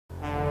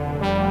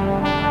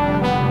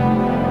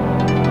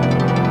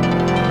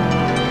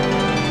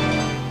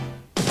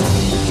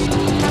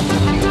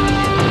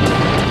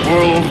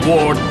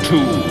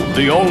II,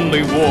 the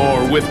only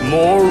war with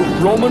more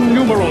Roman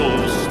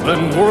numerals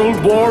than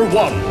World War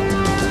I.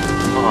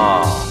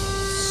 Oh,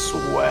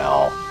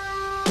 swell.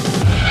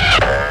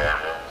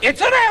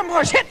 It's an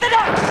ambush! Hit the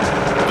deck!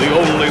 The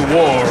only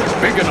war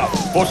big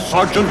enough for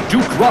Sergeant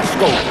Duke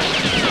Roscoe.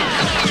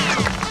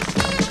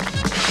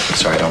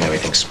 Sorry, I don't have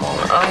anything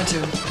smaller. I do.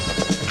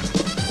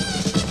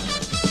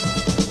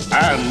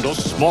 And a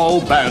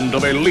small band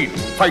of elite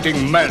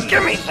fighting men.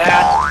 Give me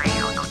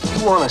that!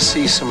 You want to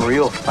see some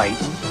real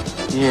fighting?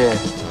 Yeah.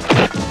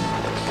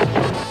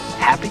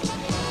 Happy?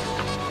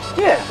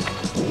 Yeah.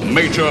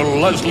 Major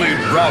Leslie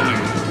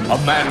Browning, a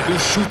man who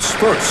shoots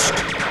first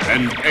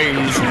and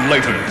aims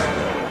later.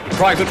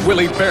 Private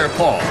Willie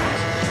Bearpaw,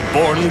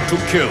 born to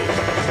kill.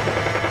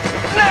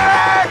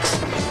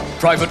 Next!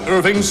 Private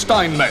Irving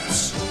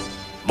Steinmetz,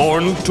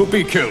 born to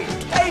be killed.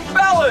 Hey,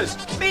 fellas!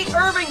 Meet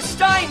Irving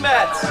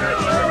Steinmetz!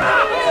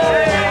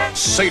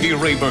 Sadie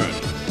Rayburn,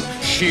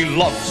 she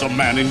loves a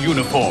man in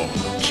uniform.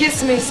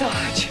 Kiss me,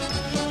 Sarge.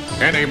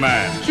 Any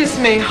man, Kiss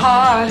me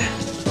hard.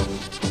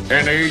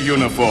 any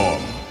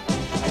uniform.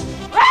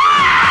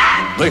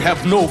 They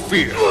have no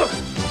fear,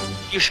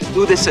 You should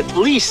do this at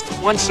least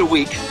once a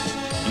week.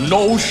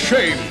 no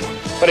shame,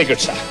 Very good,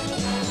 sir.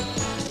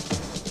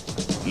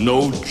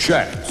 no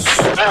chance.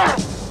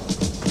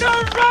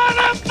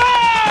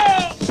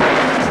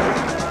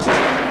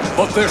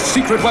 But their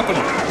secret weapon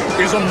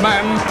is a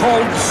man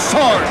called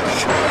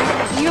Sarge.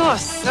 You're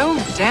so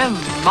damn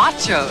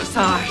macho,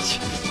 Sarge.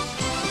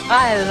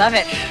 I love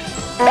it.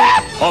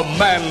 A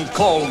man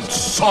called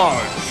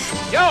Sarge.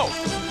 Yo,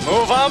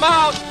 move 'em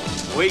out!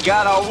 We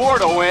got a war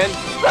to win.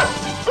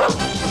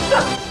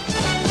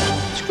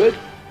 It's good.